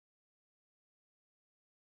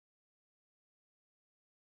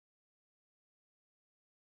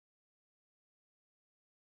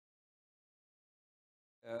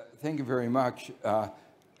Thank you very much.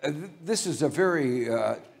 This is a very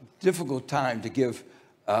difficult time to give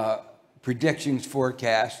predictions,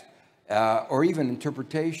 forecasts, or even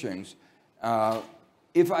interpretations.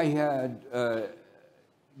 If I had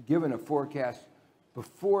given a forecast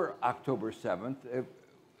before October 7th,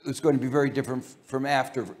 it's going to be very different from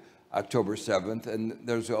after October 7th, and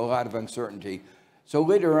there's a lot of uncertainty. So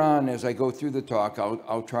later on, as I go through the talk,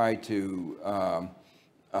 I'll try to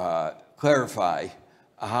clarify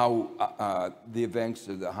how the events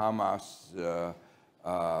of the Hamas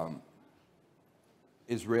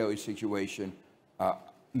Israeli situation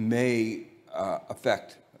may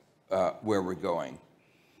affect where we're going.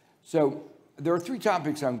 So there are three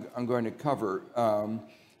topics I'm going to cover.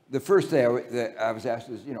 The first thing that I was asked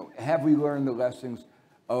is, have we learned the lessons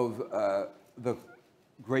of the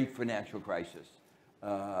great financial crisis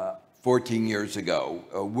 14 years ago?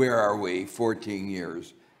 Where are we 14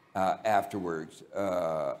 years afterwards?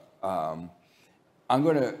 I'm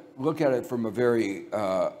going to look at it from a very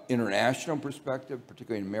international perspective,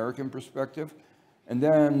 particularly an American perspective. And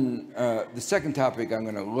then the second topic, I'm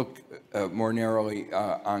going to look more narrowly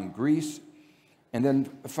on Greece. And then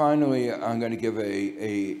finally, I'm going to give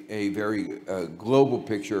a very global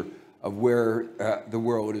picture of where the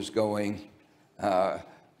world is going,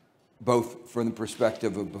 both from the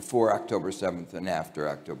perspective of before October 7th and after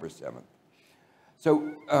October 7th.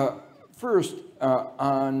 So first,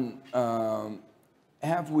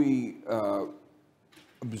 have we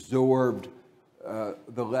absorbed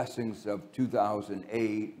the lessons of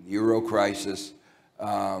 2008, the Euro crisis,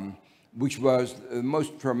 which was the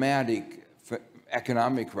most traumatic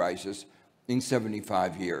economic crisis in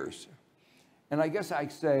 75 years? And I guess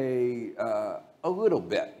I'd say a little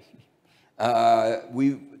bit.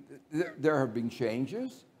 There have been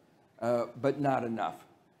changes, but not enough.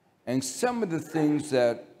 And some of the things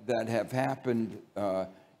that have happened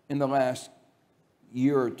in the last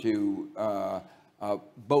year or two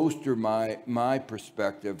bolster my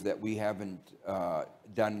perspective that we haven't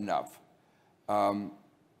done enough. One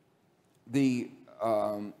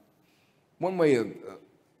way of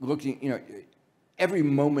looking, every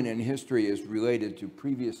moment in history is related to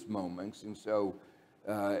previous moments, and so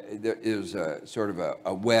there is sort of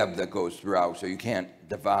a web that goes throughout, so you can't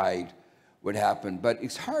divide what happened. But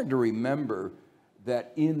it's hard to remember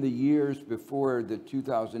that in the years before the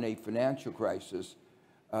 2008 financial crisis,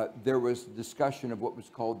 there was discussion of what was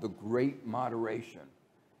called the Great Moderation.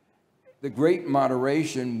 The Great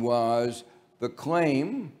Moderation was the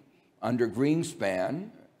claim under Greenspan,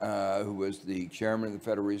 who was the chairman of the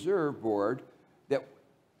Federal Reserve Board, that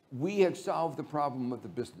we had solved the problem of the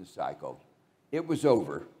business cycle. It was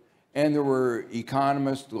over. And there were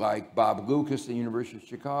economists like Bob Lucas at the University of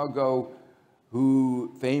Chicago,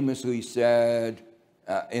 who famously said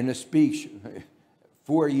in a speech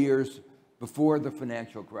 4 years before the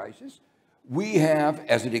financial crisis, we have,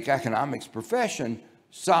 as an economics profession,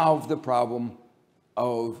 solved the problem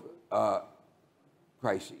of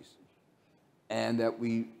crises, and that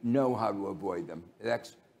we know how to avoid them.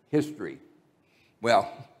 That's history. Well,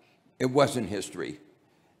 it wasn't history.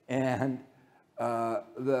 And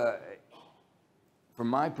from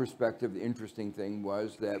my perspective, the interesting thing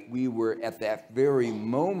was that we were at that very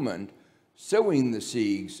moment sowing the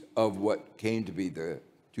seeds of what came to be the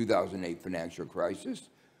 2008 financial crisis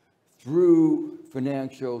through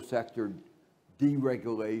financial sector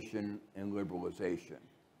deregulation and liberalization.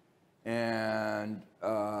 And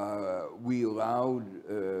we allowed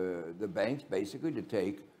the banks basically to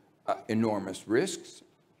take enormous risks.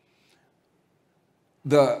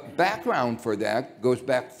 The background for that goes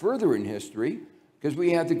back further in history because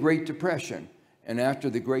we had the Great Depression. And after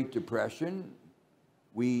the Great Depression,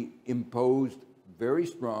 we imposed very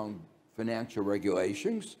strong financial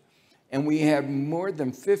regulations, and we had more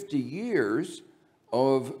than 50 years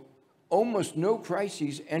of almost no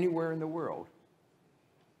crises anywhere in the world.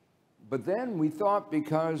 But then we thought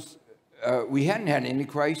because we hadn't had any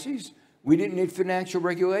crises, we didn't need financial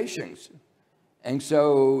regulations. And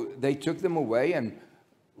so they took them away, and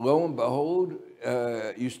lo and behold,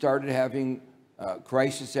 you started having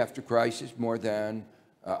crisis after crisis, more than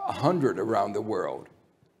 100 around the world.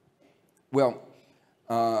 Well,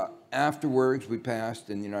 afterwards, we passed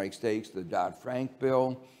in the United States the Dodd-Frank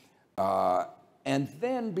bill, and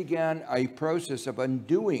then began a process of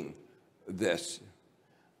undoing this.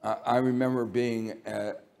 I remember being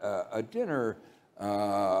at a dinner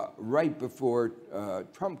right before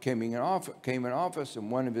Trump came in office, and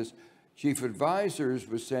one of his chief advisors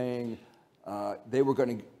was saying they were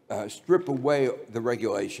going to strip away the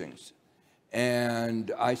regulations.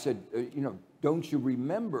 And I said, don't you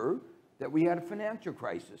remember that we had a financial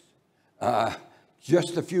crisis?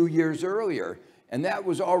 just a few years earlier, and that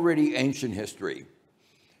was already ancient history.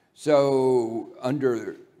 So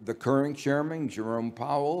under the current chairman, Jerome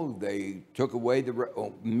Powell, they took away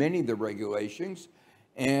many of the regulations,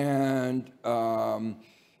 and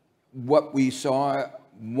what we saw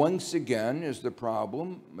once again is the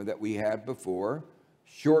problem that we had before: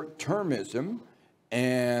 short-termism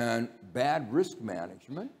and bad risk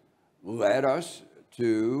management led us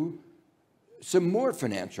to some more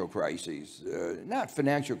financial crises. Not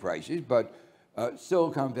financial crises, but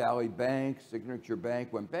Silicon Valley Bank, Signature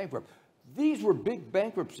Bank went bankrupt. These were big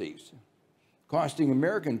bankruptcies, costing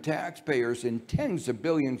American taxpayers in tens of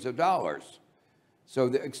billions of dollars. So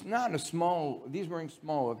it's not a small, these weren't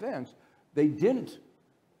small events. They didn't,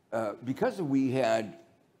 because we had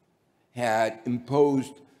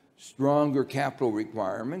imposed stronger capital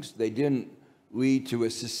requirements, they didn't lead to a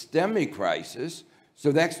systemic crisis.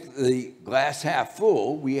 So that's the glass half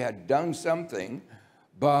full. We had done something,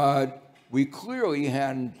 but we clearly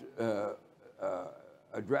hadn't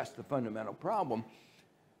addressed the fundamental problem.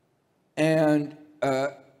 And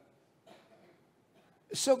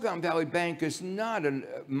Silicon Valley Bank is not a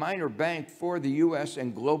minor bank for the U.S.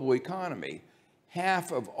 and global economy.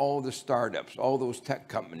 Half of all the startups, all those tech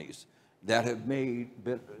companies that have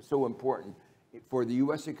been so important for the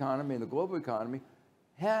U.S. economy and the global economy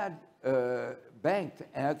had banked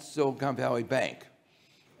at Silicon Valley Bank.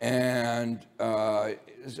 And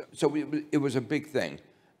so it was a big thing.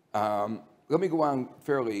 Let me go on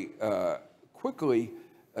fairly quickly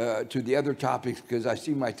to the other topics, because I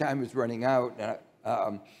see my time is running out.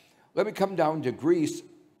 Let me come down to Greece.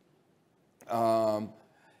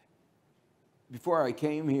 Before I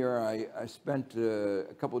came here, I spent a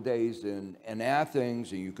couple of days in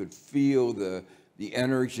Athens, and you could feel the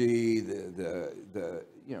energy,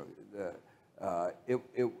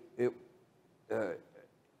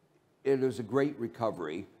 it was a great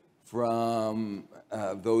recovery from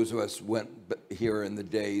those of us who went here in the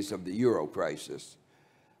days of the Euro crisis.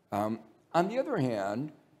 On the other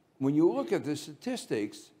hand, when you look at the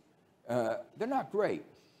statistics, they're not great.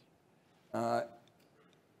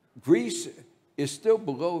 Greece is still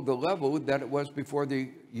below the level that it was before the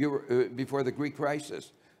Greek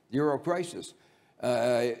crisis, the Euro crisis.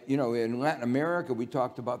 In Latin America, we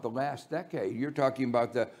talked about the last decade. You're talking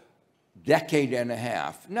about the decade and a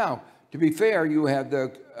half. Now, to be fair, you had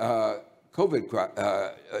the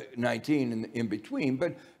COVID-19 in between,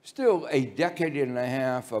 but still a decade and a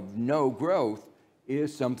half of no growth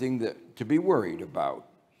is something to be worried about.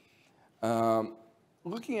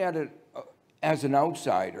 Looking at it as an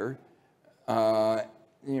outsider, the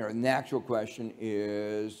natural question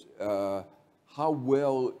is, how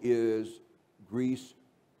well is Greece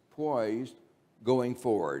poised going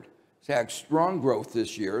forward? It's had strong growth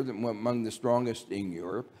this year, among the strongest in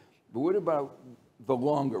Europe. But what about the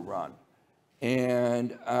longer run?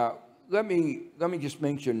 And let me just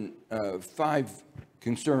mention 5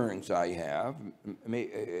 concerns I have.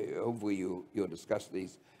 Hopefully you'll discuss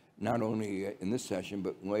these not only in this session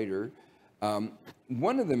but later.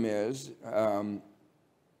 One of them is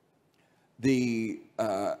the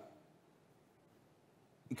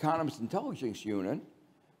Economist Intelligence Unit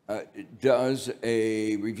does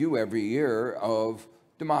a review every year of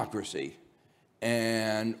democracy.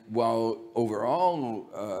 And while overall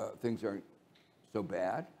things aren't so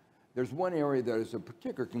bad, there's one area that is a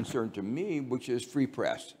particular concern to me, which is free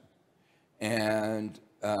press. And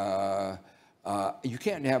you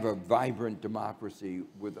can't have a vibrant democracy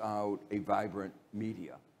without a vibrant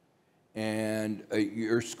media. And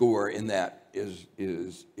your score in that is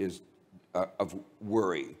of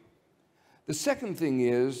worry. The second thing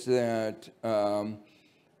is that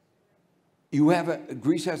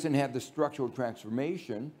Greece hasn't had the structural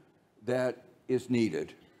transformation that is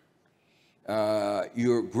needed.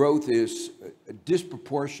 Your growth is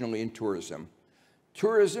disproportionately in tourism.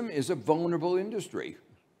 Tourism is a vulnerable industry.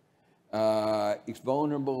 It's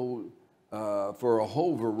vulnerable for a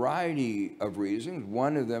whole variety of reasons.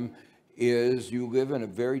 One of them is you live in a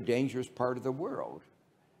very dangerous part of the world,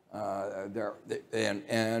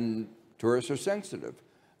 and tourists are sensitive.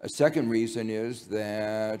 A second reason is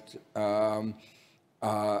that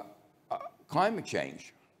climate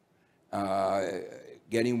change,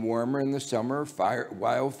 getting warmer in the summer,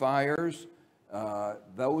 wildfires,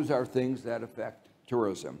 those are things that affect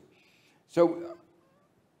tourism. So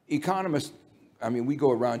economists, we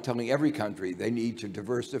go around telling every country they need to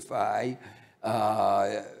diversify,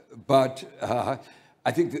 but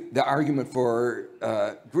I think the argument for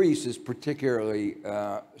Greece is particularly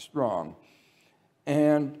strong.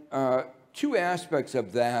 And 2 aspects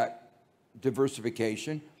of that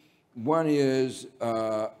diversification. One is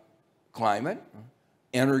climate.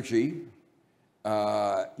 energy.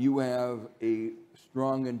 You have a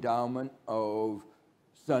strong endowment of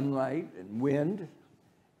sunlight and wind,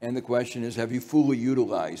 and the question is, have you fully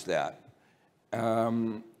utilized that?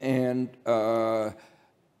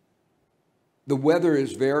 The weather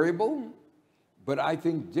is variable, but I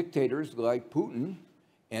think dictators like Putin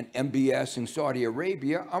and MBS in Saudi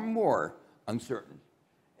Arabia are more uncertain.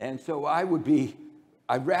 And so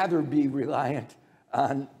I'd rather be reliant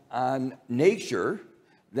on nature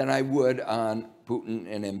than I would on Putin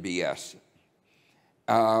and MBS.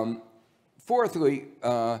 Fourthly,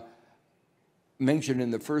 mentioned in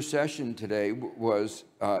the first session today was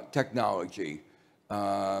technology.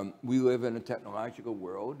 We live in a technological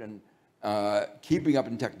world, and keeping up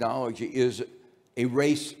in technology is a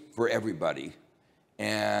race for everybody.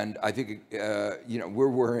 And I think, we're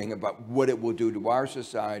worrying about what it will do to our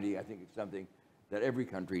society. I think it's something that every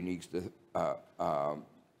country needs to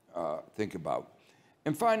think about.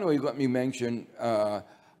 And finally, let me mention a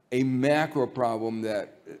macro problem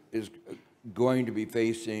that is going to be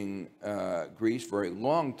facing Greece for a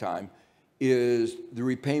long time is the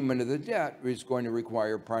repayment of the debt is going to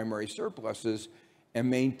require primary surpluses, and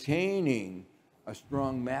maintaining a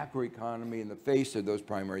strong macroeconomy in the face of those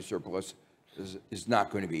primary surpluses is not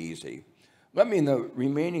going to be easy. Let me, in the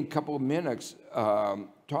remaining couple of minutes,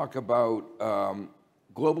 talk about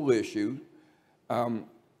global issues.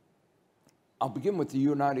 I'll begin with the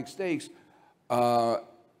United States.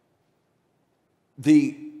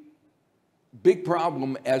 The big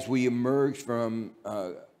problem as we emerged from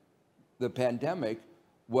the pandemic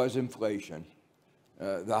was inflation,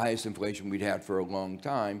 the highest inflation we'd had for a long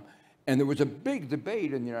time. And there was a big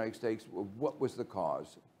debate in the United States of what was the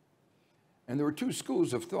cause. And there were two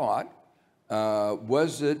schools of thought.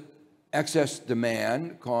 Was it excess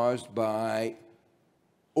demand caused by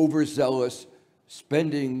overzealous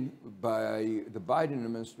spending by the Biden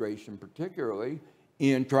administration, particularly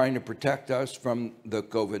in trying to protect us from the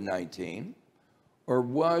COVID-19? Or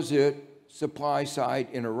was it supply-side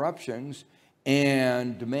interruptions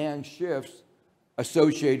and demand shifts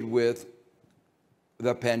associated with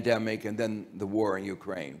the pandemic and then the war in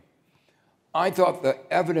Ukraine? I thought the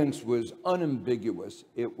evidence was unambiguous.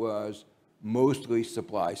 It was mostly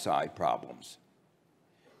supply-side problems.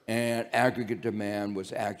 And aggregate demand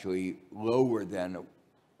was actually lower than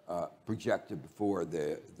projected before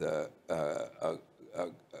the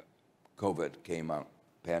COVID came out,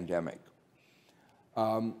 pandemic.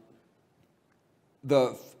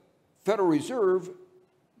 The Federal Reserve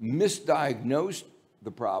misdiagnosed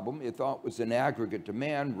the problem. It thought it was an aggregate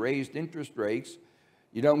demand, raised interest rates.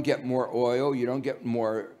 You don't get more oil, you don't get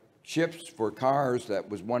more chips for cars. That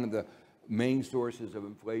was one of the main sources of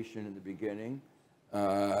inflation in the beginning.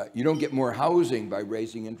 You don't get more housing by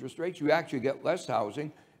raising interest rates. You actually get less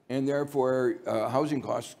housing, and therefore housing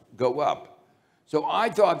costs go up. So I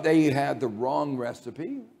thought they had the wrong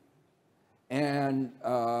recipe. And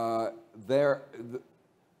the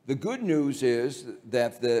good news is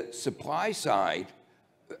that the supply side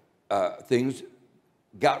things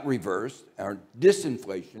got reversed, are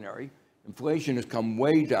disinflationary. Inflation has come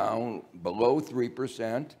way down, below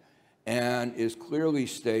 3%, and is clearly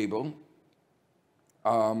stable.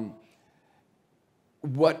 I'm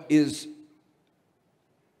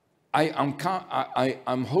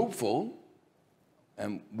hopeful,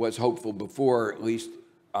 and was hopeful before at least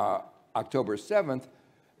October 7th,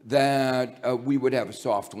 that we would have a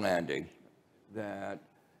soft landing.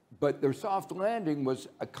 But their soft landing was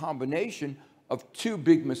a combination of two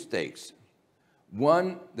big mistakes.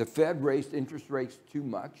 One, the Fed raised interest rates too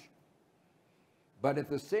much, but at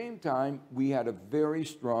the same time, we had a very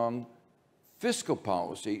strong fiscal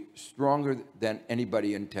policy, stronger than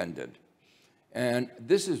anybody intended. And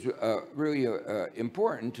this is really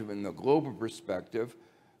important in the global perspective.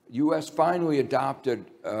 U.S. finally adopted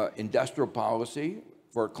industrial policy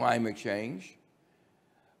for climate change.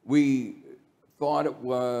 We thought it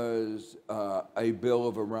was a bill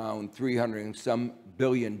of around $300 and some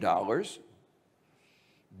billion,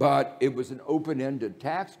 but it was an open-ended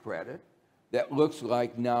tax credit that looks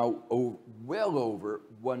like now well over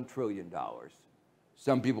 $1 trillion.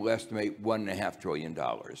 Some people estimate $1.5 trillion.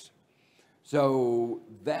 So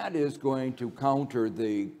that is going to counter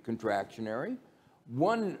the contractionary.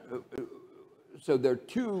 So there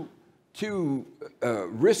are two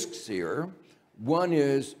risks here. One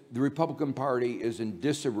is the Republican Party is in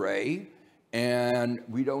disarray, and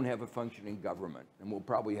we don't have a functioning government, and we'll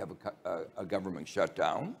probably have a government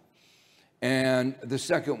shutdown. And the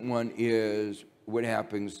second one is what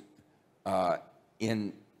happens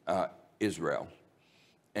in Israel.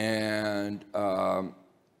 And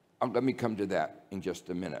let me come to that in just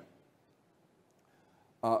a minute.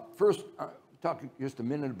 First, talk just a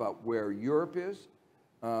minute about where Europe is.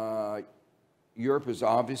 Europe is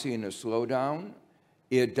obviously in a slowdown.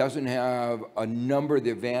 It doesn't have a number of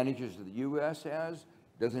the advantages that the U.S. has.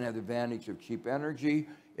 It doesn't have the advantage of cheap energy.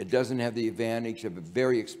 It doesn't have the advantage of a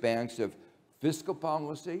very expansive fiscal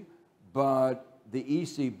policy. But the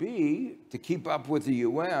ECB, to keep up with the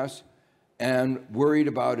U.S. and worried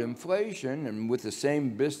about inflation and with the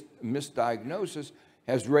same misdiagnosis,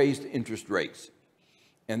 has raised interest rates.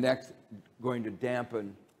 And that's going to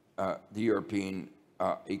dampen the European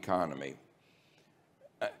economy.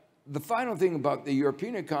 The final thing about the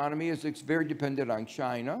European economy is it's very dependent on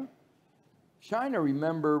China. China,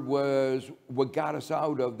 remember, was what got us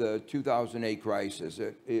out of the 2008 crisis.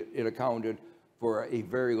 It accounted for a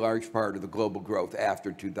very large part of the global growth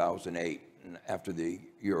after 2008, and after the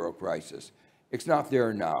euro crisis. It's not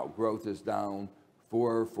there now. Growth is down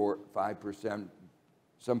 5%.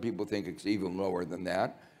 Some people think it's even lower than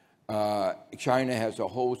that. China has a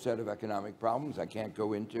whole set of economic problems I can't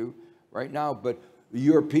go into right now, but the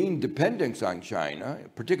European dependence on China,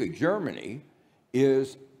 particularly Germany,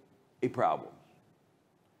 is a problem.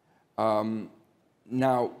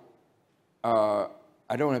 Now,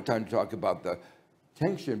 I don't have time to talk about the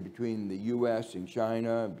tension between the U.S. and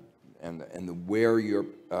China and where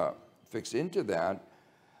Europe fits into that.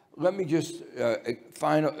 Let me just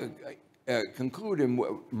conclude in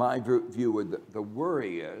what my view of the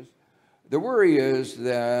worry is. The worry is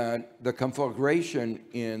that the conflagration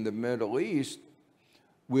in the Middle East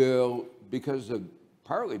will,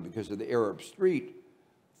 partly because of the Arab Street,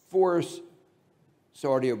 force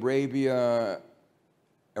Saudi Arabia,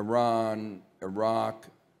 Iran, Iraq,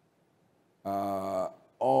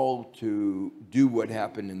 all to do what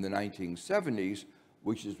happened in the 1970s,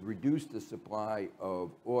 which is reduce the supply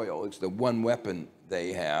of oil. It's the one weapon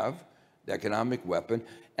they have, the economic weapon.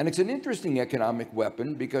 And it's an interesting economic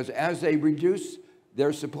weapon because as they reduce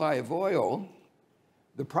their supply of oil,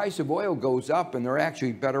 the price of oil goes up and they're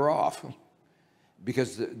actually better off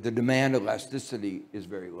because the demand elasticity is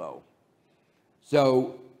very low.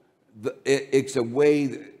 So it's a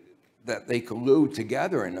way that they collude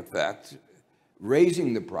together, in effect,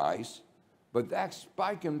 raising the price, but that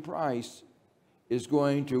spike in price is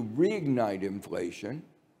going to reignite inflation,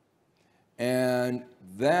 and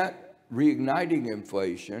that reigniting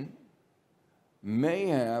inflation may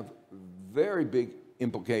have very big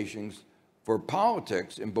implications for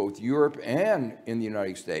politics in both Europe and in the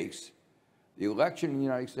United States. The election in the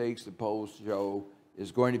United States, the polls show,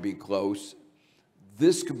 is going to be close.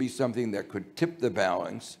 This could be something that could tip the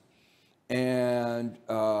balance, and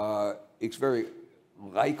it's very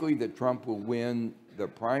likely that Trump will win the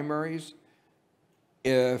primaries.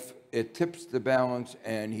 If it tips the balance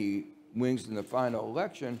and he wins in the final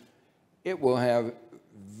election, it will have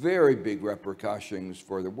very big repercussions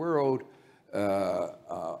for the world,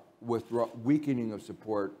 with weakening of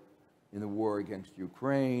support in the war against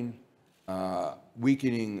Ukraine,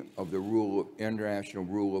 weakening of the international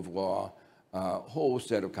rule of law, a whole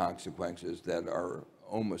set of consequences that are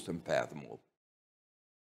almost unfathomable.